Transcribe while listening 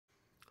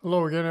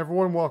Hello again,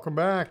 everyone. Welcome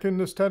back. In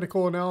this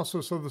technical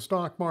analysis of the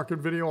stock market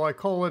video, I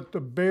call it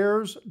the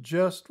bears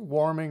just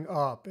warming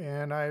up.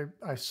 And I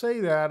say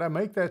that, I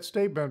make that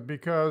statement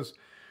because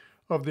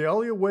of the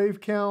Elliott Wave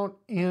count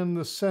and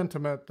the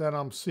sentiment that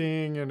I'm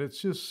seeing. And it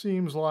just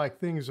seems like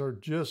things are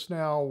just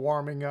now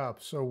warming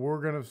up. So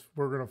we're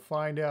gonna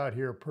find out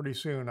here pretty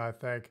soon, I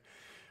think.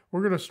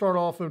 We're going to start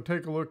off and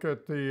take a look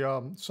at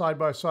the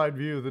side-by-side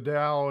view of the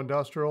Dow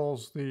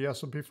Industrials, the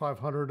S&P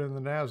 500, and the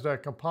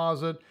Nasdaq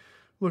Composite.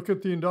 Look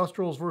at the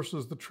industrials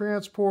versus the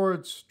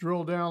transports,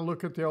 drill down,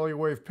 look at the Elliott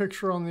Wave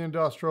picture on the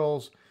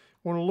industrials.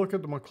 Want to look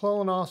at the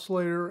McClellan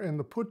oscillator and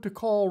the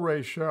put-to-call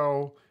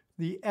ratio,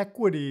 the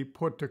equity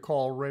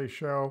put-to-call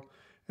ratio.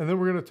 And then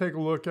we're going to take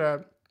a look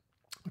at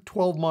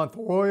 12-month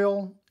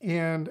oil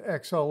and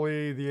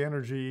XLE, the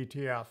Energy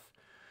ETF.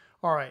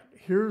 All right,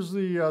 here's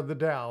the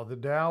Dow. The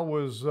Dow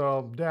was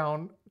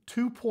down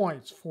 2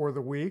 points for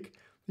the week.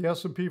 The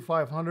S&P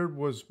 500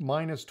 was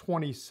minus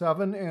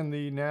 27 and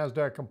the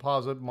Nasdaq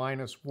Composite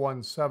minus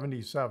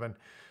 177.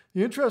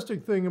 The interesting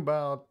thing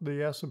about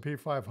the S&P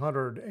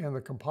 500 and the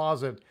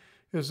Composite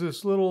is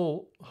this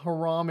little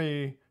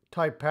harami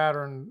type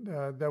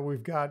pattern that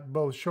we've got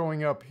both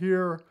showing up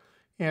here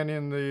and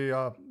in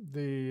the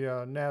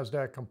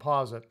Nasdaq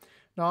Composite.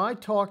 Now, I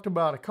talked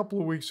about a couple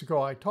of weeks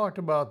ago, I talked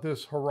about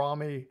this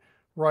harami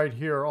right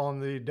here on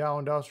the Dow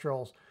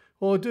Industrials.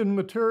 Well, it didn't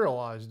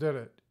materialize, did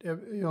it?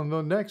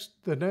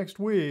 The next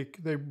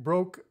week, they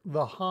broke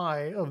the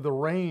high of the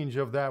range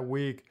of that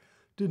week,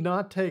 did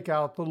not take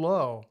out the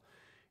low.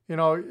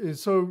 And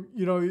so,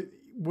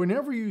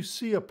 whenever you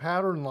see a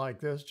pattern like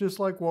this, just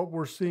like what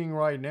we're seeing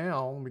right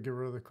now, let me get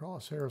rid of the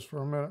crosshairs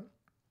for a minute,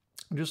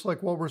 just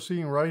like what we're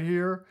seeing right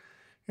here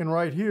and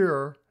right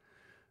here,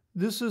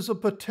 this is a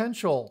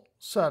potential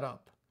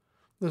setup.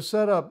 The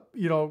setup,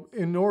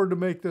 in order to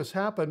make this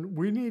happen,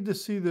 we need to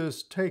see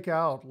this take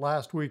out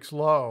last week's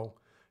low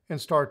and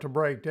start to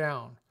break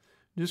down.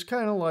 Just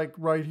kind of like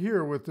right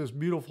here with this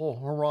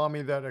beautiful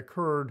harami that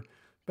occurred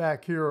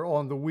back here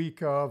on the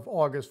week of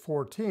August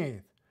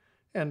 14th.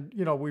 And,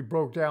 we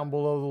broke down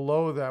below the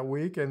low that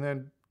week and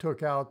then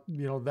took out,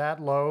 that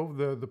low,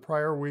 the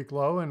prior week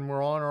low, and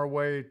we're on our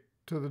way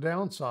to the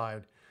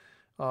downside.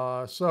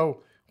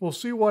 So we'll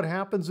see what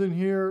happens in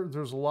here.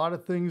 There's a lot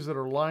of things that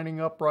are lining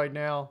up right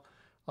now.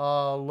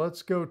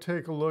 Let's go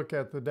take a look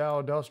at the Dow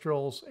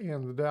Industrials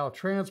and the Dow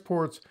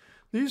Transports.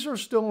 These are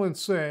still in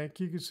sync.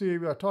 You can see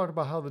I talked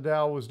about how the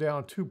Dow was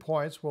down 2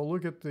 points. Well,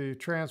 look at the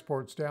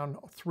transports down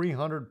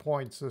 300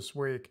 points this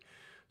week.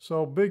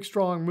 So big,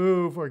 strong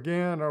move.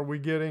 Again, are we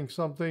getting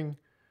something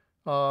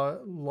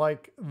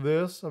like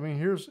this? I mean,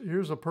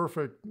 here's a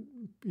perfect,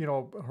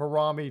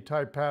 harami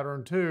type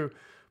pattern too.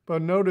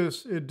 But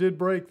notice it did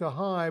break the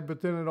high,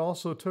 but then it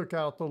also took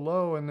out the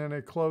low, and then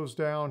it closed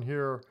down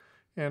here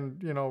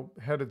and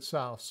headed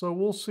south. So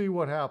we'll see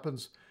what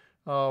happens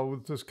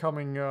with this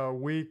coming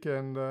week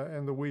and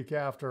the week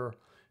after.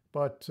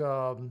 But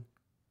and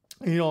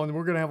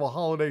we're going to have a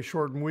holiday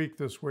shortened week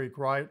this week,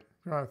 right?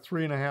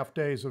 3.5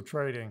 days of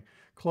trading.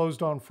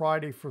 Closed on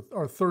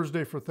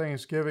Thursday for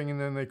Thanksgiving, and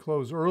then they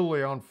close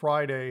early on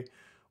Friday,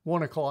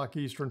 1 o'clock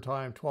Eastern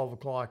time, 12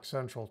 o'clock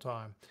Central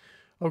time.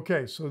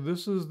 Okay, so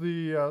this is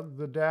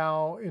the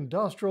Dow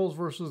Industrials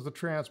versus the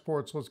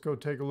transports. Let's go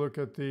take a look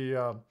at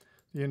the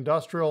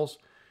industrials.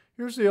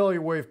 Here's the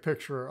Elliott Wave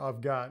picture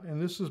I've got,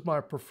 and this is my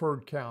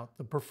preferred count.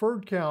 The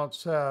preferred count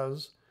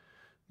says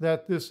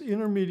that this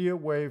intermediate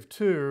wave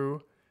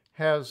 2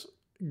 has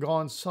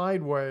gone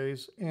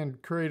sideways and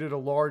created a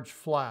large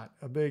flat,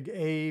 a big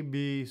A,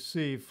 B,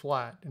 C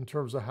flat in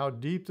terms of how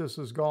deep this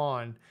has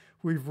gone.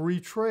 We've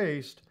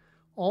retraced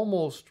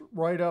almost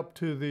right up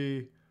to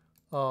the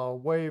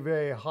wave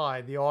A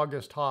high, the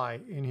August high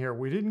in here.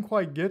 We didn't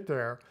quite get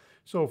there.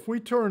 So if we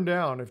turn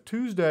down, if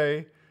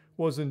Tuesday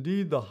was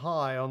indeed the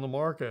high on the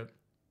market,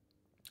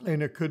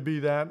 and it could be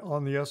that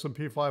on the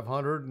S&P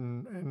 500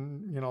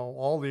 and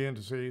all the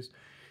indices,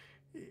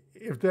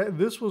 if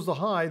this was the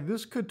high,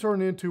 this could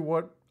turn into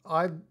what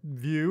I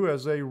view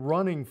as a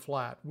running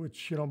flat,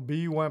 which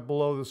B went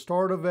below the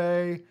start of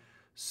A,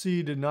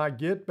 C did not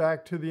get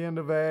back to the end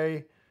of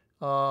A,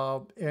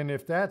 and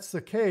if that's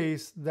the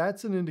case,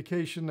 that's an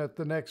indication that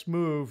the next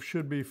move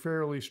should be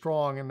fairly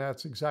strong, and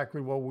that's exactly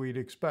what we'd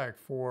expect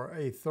for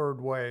a third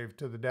wave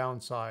to the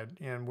downside,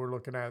 and we're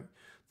looking at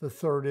the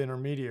third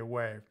intermediate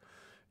wave.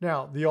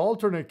 Now, the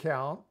alternate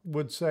count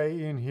would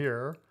say in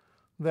here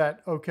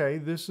that, okay,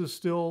 this is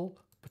still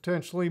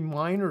potentially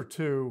minor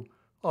 2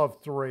 of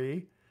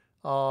 3,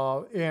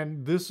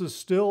 and this is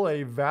still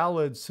a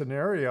valid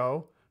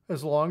scenario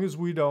as long as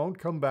we don't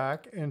come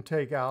back and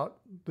take out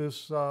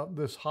this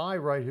high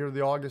right here,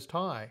 the August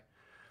high.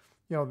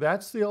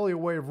 That's the Elliott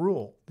Wave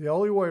rule. The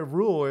Elliott Wave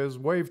rule is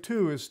wave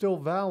 2 is still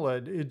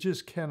valid. It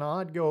just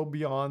cannot go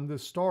beyond the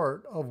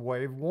start of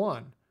wave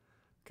 1.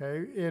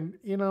 Okay, and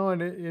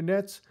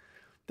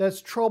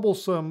that's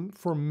troublesome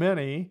for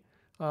many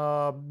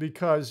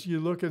because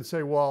you look and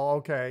say, well,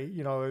 okay,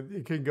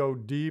 it can go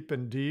deep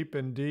and deep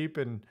and deep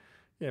and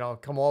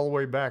come all the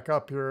way back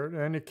up here,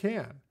 and it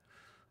can.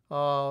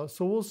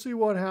 So we'll see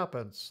what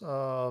happens.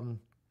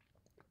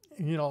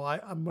 You know,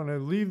 I'm going to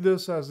leave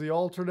this as the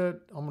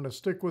alternate. I'm going to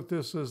stick with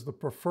this as the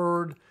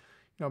preferred,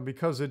 you know,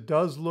 because it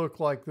does look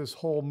like this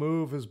whole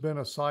move has been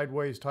a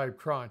sideways type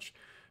crunch.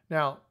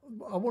 Now,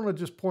 I want to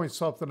just point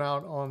something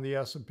out on the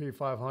S&P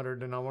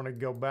 500, and I want to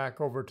go back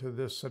over to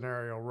this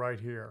scenario right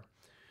here.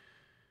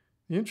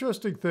 The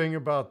interesting thing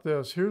about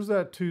this, here's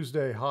that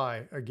Tuesday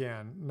high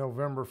again,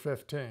 November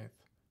 15th,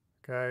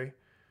 okay?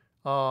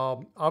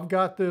 I've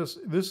got this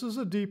is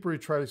a deep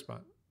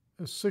retracement,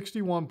 it's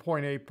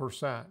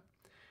 61.8%.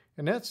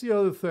 And that's the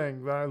other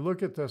thing that I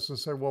look at this and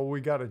say, well, we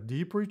got a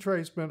deep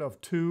retracement of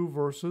 2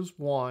 versus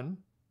 1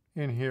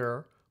 in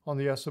here on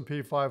the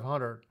S&P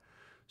 500.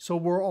 So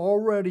we're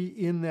already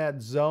in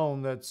that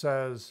zone that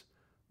says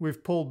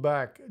we've pulled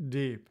back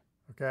deep,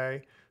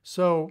 okay?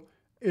 So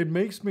it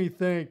makes me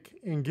think,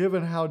 and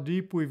given how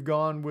deep we've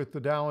gone with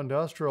the Dow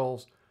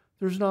Industrials,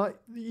 there's not,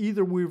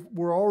 either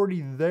we're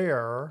already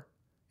there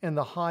and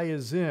the high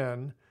is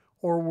in,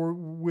 or we're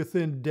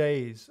within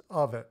days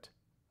of it,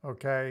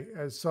 okay?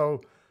 And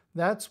so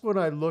that's what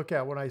I look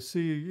at when I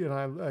see, you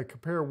know, I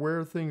compare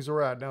where things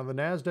are at. Now, the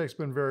Nasdaq's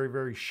been very,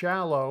 very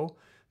shallow.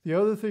 The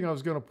other thing I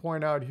was going to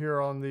point out here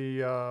on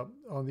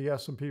the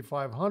S&P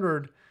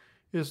 500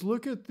 is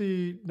look at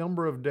the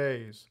number of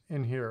days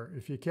in here.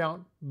 If you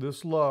count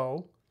this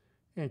low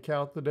and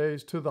count the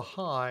days to the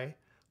high,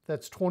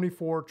 that's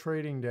 24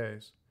 trading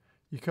days.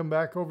 You come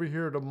back over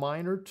here to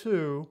minor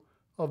 2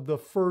 of the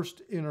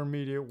first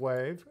intermediate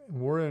wave,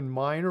 and we're in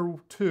minor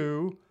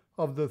 2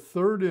 of the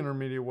third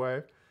intermediate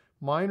wave.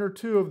 Minor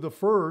 2 of the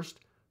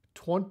first,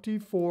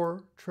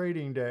 24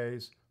 trading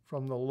days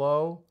from the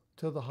low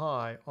to the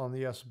high on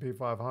the S&P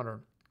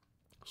 500.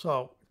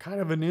 So kind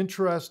of an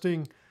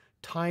interesting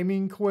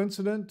timing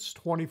coincidence,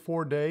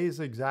 24 days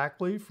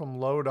exactly from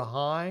low to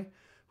high.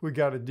 We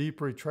got a deep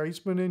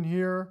retracement in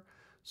here.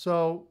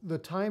 So the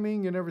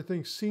timing and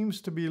everything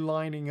seems to be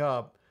lining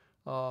up.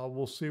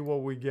 We'll see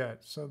what we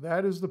get. So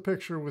that is the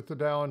picture with the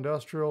Dow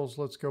Industrials.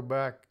 Let's go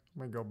back. I'm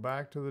going to go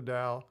back to the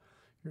Dow.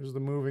 Here's the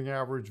moving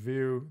average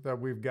view that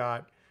we've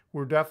got.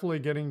 We're definitely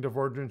getting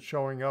divergence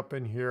showing up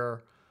in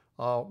here.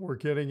 We're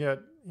getting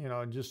it, you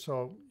know, just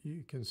so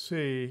you can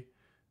see,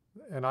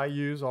 and I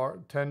use our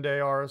 10-day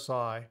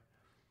RSI.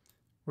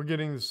 We're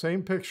getting the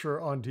same picture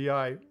on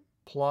DI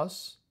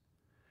plus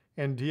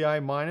and DI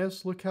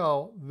minus. Look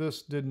how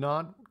this did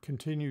not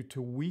continue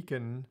to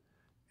weaken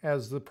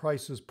as the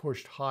prices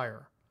pushed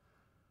higher.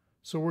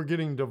 So we're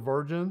getting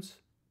divergence,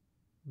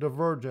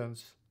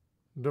 divergence,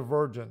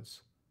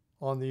 divergence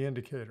on the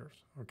indicators,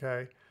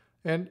 okay?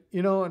 And,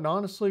 you know, and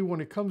honestly,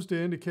 when it comes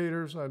to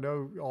indicators, I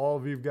know all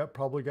of you've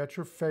probably got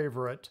your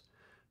favorite,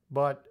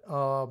 but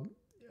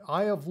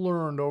I have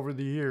learned over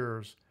the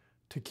years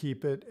to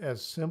keep it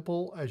as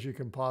simple as you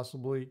can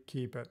possibly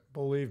keep it.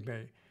 Believe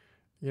me,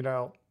 you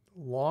know,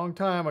 long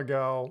time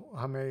ago,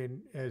 I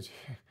mean, as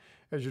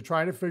you're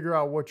trying to figure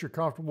out what you're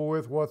comfortable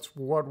with,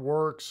 what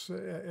works,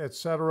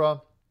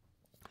 etc.,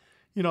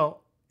 you know,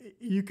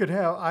 you could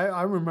have,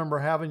 I remember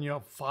having, you know,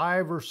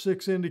 5 or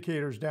 6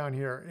 indicators down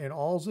here, and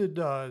all it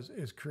does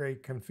is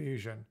create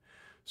confusion.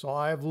 So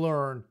I've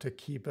learned to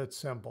keep it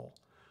simple.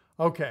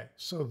 Okay,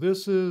 so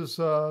this is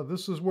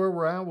where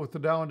we're at with the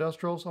Dow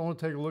Industrials. I want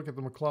to take a look at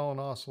the McClellan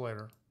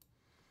oscillator.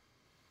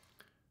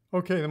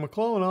 Okay, the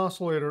McClellan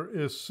oscillator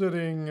is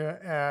sitting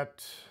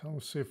at,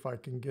 let's see if I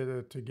can get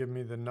it to give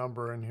me the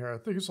number in here. I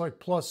think it's like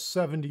plus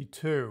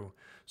 72.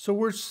 So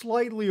we're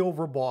slightly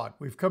overbought.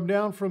 We've come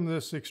down from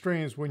this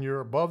extremes. When you're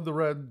above the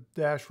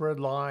red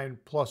line,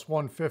 plus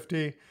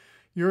 150,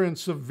 you're in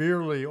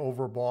severely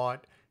overbought.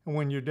 And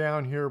when you're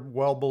down here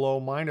well below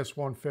minus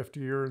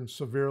 150, you're in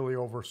severely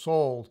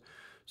oversold.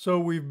 So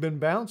we've been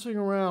bouncing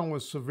around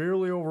with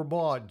severely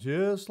overbought,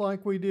 just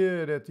like we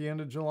did at the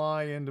end of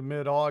July into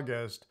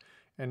mid-August.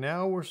 And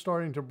now we're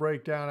starting to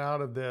break down out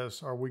of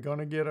this. Are we going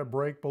to get a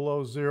break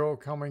below zero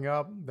coming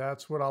up?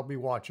 That's what I'll be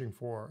watching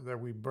for, that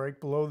we break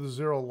below the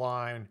zero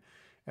line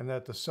and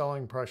that the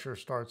selling pressure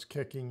starts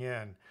kicking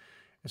in.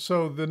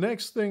 So the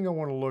next thing I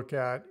want to look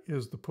at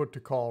is the put to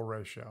call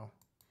ratio.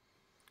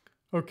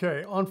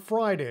 Okay, on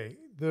Friday,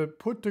 the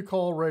put to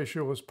call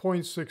ratio was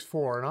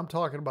 0.64, and I'm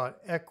talking about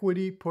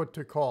equity put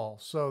to call.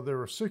 So there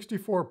were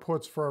 64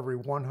 puts for every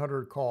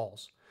 100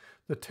 calls.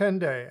 The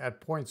 10-day at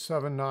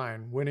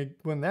 0.79.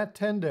 When that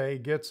 10-day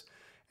gets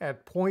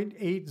at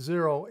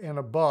 0.80 and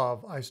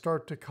above, I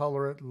start to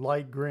color it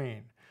light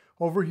green.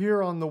 Over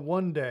here on the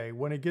 1-day,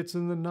 when it gets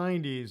in the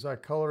 90s, I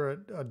color it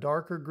a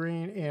darker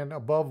green, and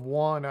above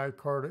 1, I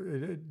color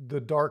it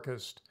the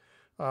darkest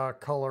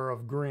color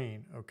of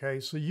green. Okay,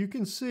 so you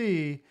can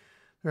see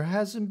there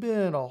hasn't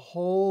been a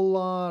whole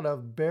lot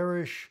of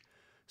bearish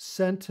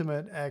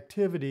sentiment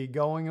activity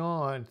going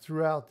on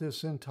throughout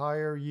this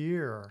entire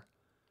year.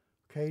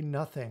 Okay,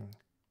 nothing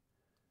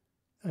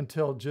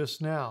until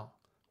just now,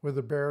 where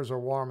the bears are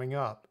warming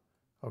up.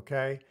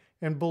 Okay,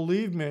 and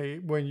believe me,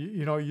 when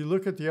you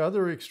look at the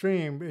other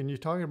extreme, and you're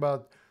talking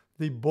about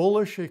the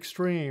bullish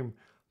extreme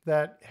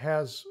that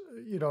has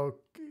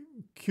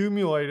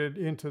accumulated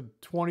into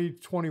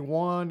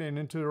 2021 and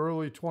into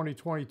early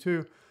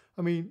 2022.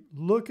 I mean,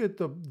 look at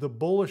the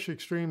bullish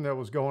extreme that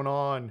was going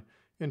on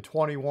in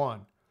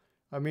 21.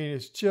 I mean,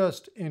 it's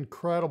just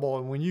incredible.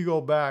 And when you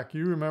go back,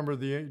 you remember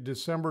the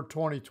December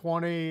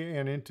 2020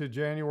 and into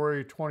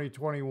January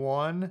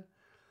 2021.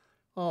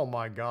 Oh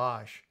my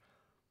gosh.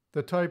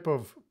 The type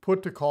of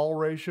put to call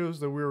ratios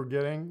that we were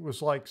getting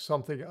was like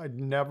something I'd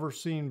never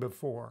seen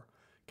before.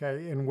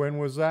 Okay. And when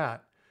was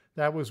that?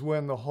 That was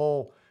when the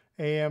whole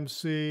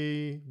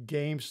AMC,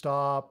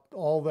 GameStop,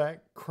 all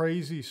that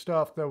crazy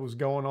stuff that was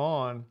going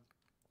on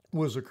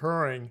was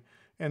occurring,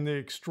 and the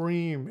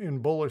extreme in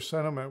bullish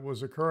sentiment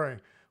was occurring.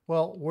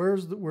 Well,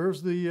 where's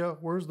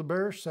the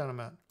bearish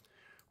sentiment?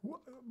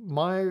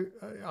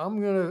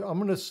 I'm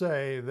gonna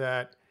say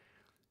that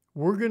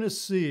we're gonna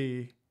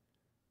see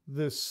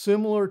the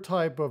similar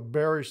type of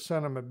bearish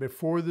sentiment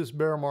before this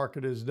bear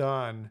market is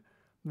done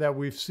that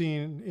we've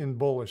seen in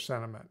bullish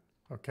sentiment.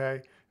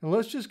 Okay, and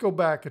let's just go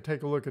back and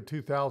take a look at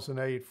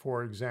 2008,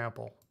 for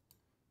example.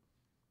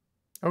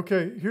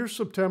 Okay, here's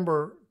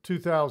September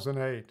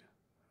 2008.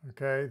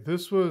 Okay,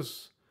 this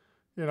was,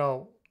 you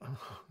know,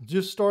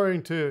 just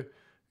starting to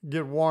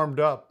get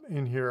warmed up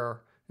in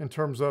here in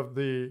terms of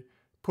the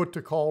put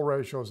to call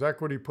ratios,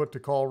 equity put to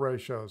call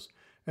ratios.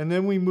 And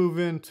then we move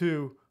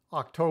into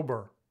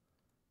October.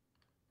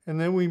 And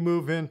then we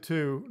move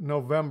into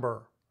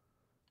November.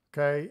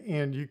 Okay,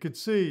 and you could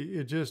see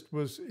it just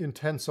was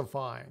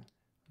intensifying.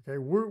 Okay,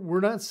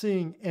 we're not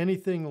seeing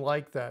anything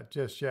like that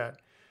just yet.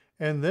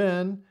 And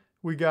then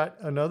we got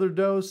another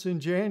dose in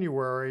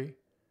January,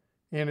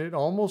 and it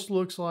almost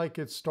looks like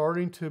it's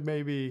starting to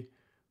maybe,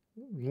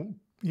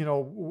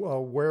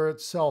 wear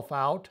itself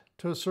out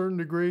to a certain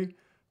degree,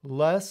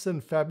 less in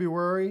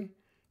February.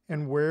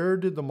 And where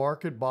did the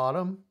market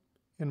bottom?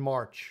 In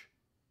March.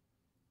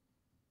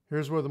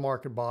 Here's where the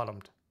market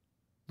bottomed,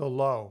 the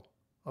low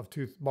of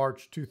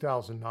March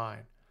 2009.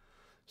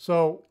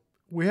 So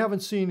we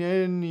haven't seen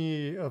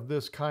any of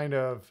this kind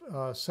of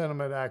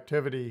sentiment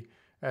activity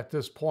at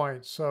this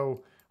point.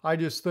 So I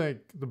just think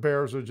the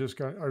bears are just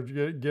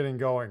getting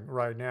going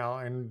right now.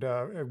 And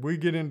if we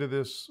get into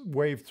this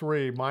wave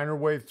 3, minor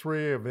wave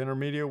 3 of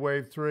intermediate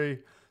wave 3,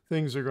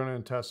 things are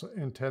going to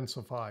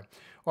intensify.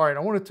 All right, I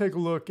want to take a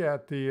look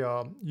at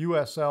the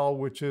USL,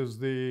 which is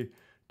the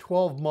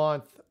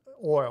 12-month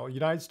oil,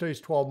 United States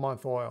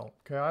 12-month oil.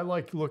 Okay, I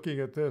like looking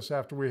at this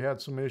after we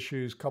had some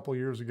issues a couple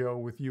years ago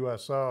with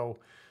USO.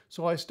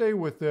 So I stay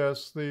with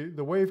this. The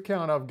wave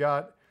count I've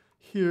got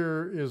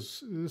here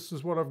this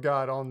is what I've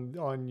got on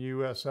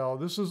USL.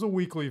 This is a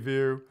weekly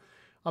view.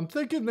 I'm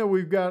thinking that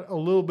we've got a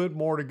little bit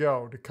more to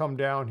go to come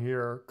down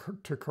here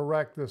to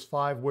correct this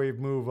 5-wave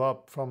move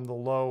up from the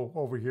low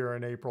over here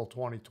in April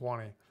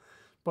 2020.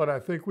 But I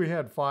think we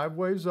had 5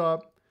 waves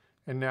up,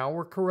 and now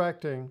we're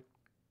correcting.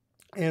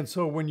 And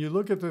so when you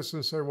look at this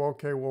and say, well,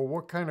 okay, well,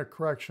 what kind of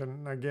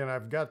correction? Again,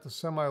 I've got the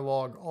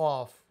semi-log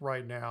off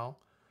right now.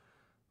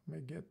 Let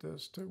me get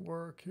this to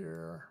work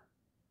here.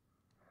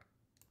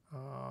 Come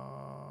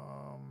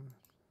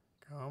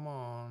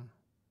on.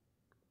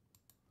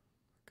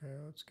 Okay,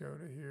 let's go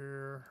to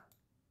here.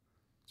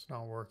 It's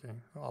not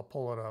working. I'll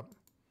pull it up.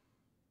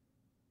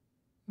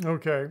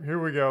 Okay, here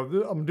we go.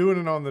 I'm doing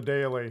it on the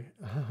daily.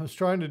 I was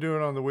trying to do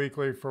it on the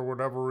weekly. For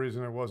whatever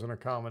reason, it wasn't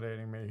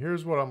accommodating me.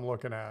 Here's what I'm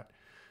looking at.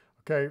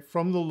 Okay,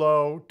 from the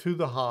low to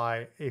the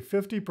high, a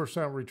 50%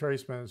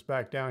 retracement is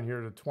back down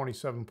here to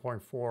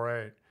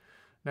 27.48.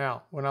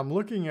 Now, when I'm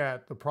looking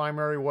at the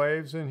primary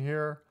waves in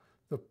here,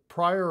 the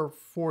prior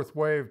 4th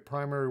wave,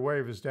 primary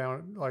wave is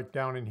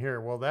down in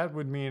here. Well, that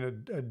would mean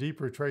a deep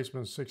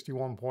retracement of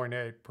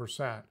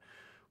 61.8%.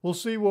 We'll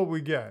see what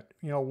we get.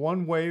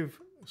 One wave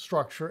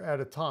structure at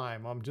a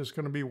time. I'm just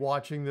going to be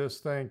watching this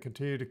thing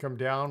continue to come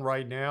down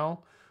right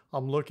now.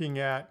 I'm looking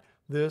at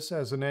this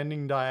as an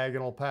ending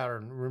diagonal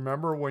pattern.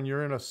 Remember, when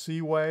you're in a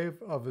C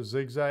wave of a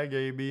zigzag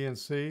A, B, and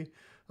C,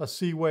 a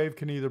C wave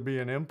can either be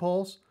an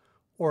impulse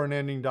or an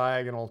ending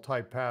diagonal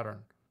type pattern.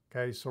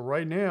 Okay, so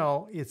right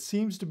now it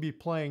seems to be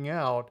playing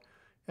out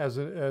as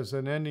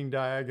an ending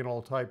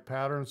diagonal type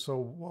pattern.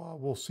 So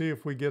we'll see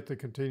if we get the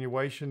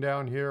continuation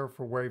down here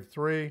for wave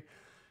 3.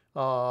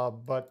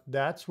 But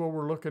that's what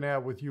we're looking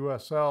at with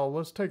USL.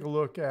 Let's take a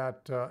look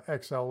at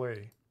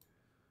XLE.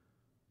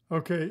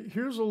 Okay,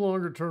 here's a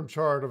longer term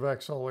chart of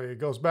XLE. It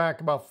goes back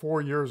about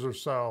 4 years or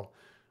so.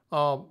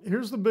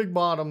 Here's the big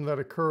bottom that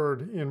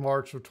occurred in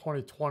March of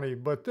 2020.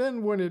 But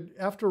then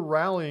after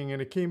rallying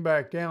and it came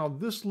back down,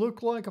 this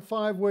looked like a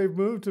 5-wave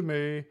move to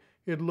me.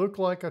 It looked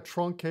like a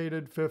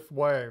truncated 5th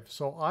wave.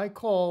 So I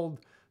called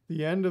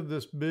the end of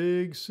this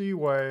big C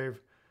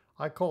wave,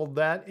 I called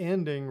that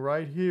ending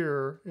right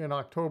here in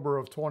October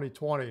of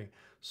 2020.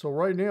 So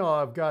right now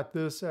I've got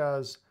this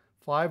as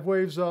 5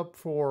 waves up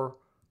for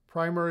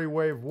primary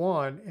wave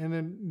 1,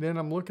 and then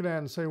I'm looking at it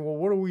and saying, well,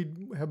 what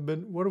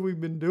have we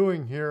been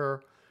doing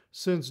here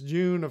since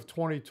June of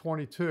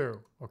 2022,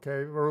 okay,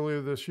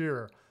 earlier this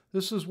year.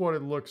 This is what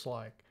it looks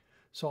like.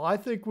 So I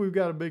think we've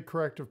got a big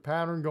corrective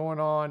pattern going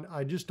on.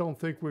 I just don't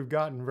think we've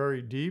gotten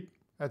very deep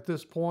at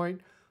this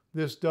point.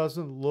 This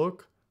doesn't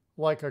look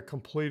like a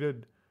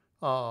completed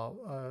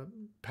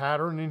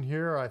pattern in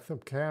here. I'm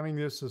counting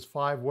this as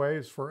 5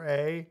 waves for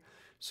A.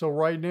 So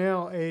right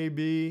now, A,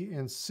 B,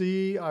 and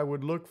C, I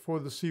would look for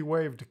the C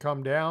wave to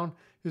come down.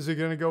 Is it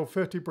going to go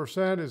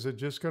 50%? Is it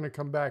just going to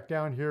come back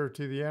down here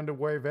to the end of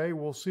wave A?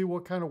 We'll see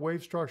what kind of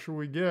wave structure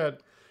we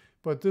get.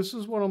 But this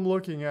is what I'm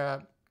looking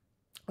at.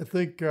 I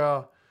think,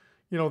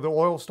 you know, the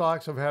oil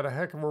stocks have had a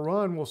heck of a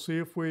run. We'll see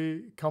if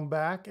we come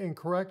back and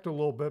correct a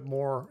little bit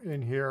more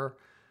in here.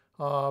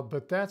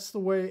 But that's the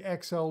way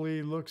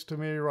XLE looks to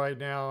me right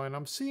now. And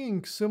I'm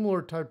seeing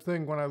similar type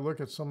thing when I look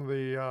at some of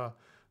the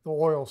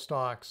oil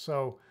stocks.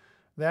 So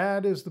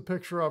that is the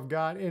picture I've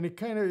got. And it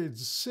kind of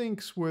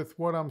syncs with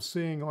what I'm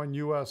seeing on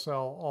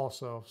USL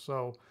also.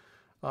 So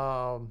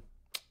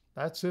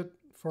that's it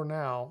for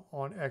now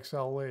on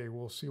XLE.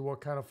 We'll see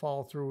what kind of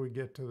follow through we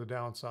get to the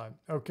downside.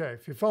 Okay,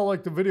 if you felt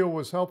like the video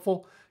was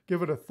helpful,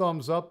 give it a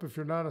thumbs up. If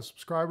you're not a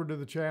subscriber to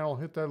the channel,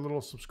 hit that little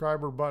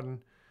subscriber button.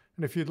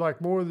 And if you'd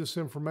like more of this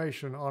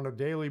information on a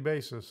daily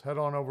basis, head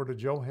on over to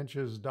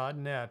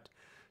joehenches.net.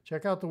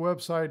 Check out the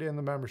website and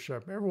the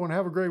membership. Everyone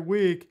have a great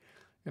week,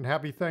 and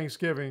happy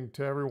Thanksgiving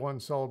to everyone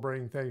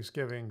celebrating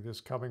Thanksgiving this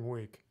coming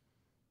week.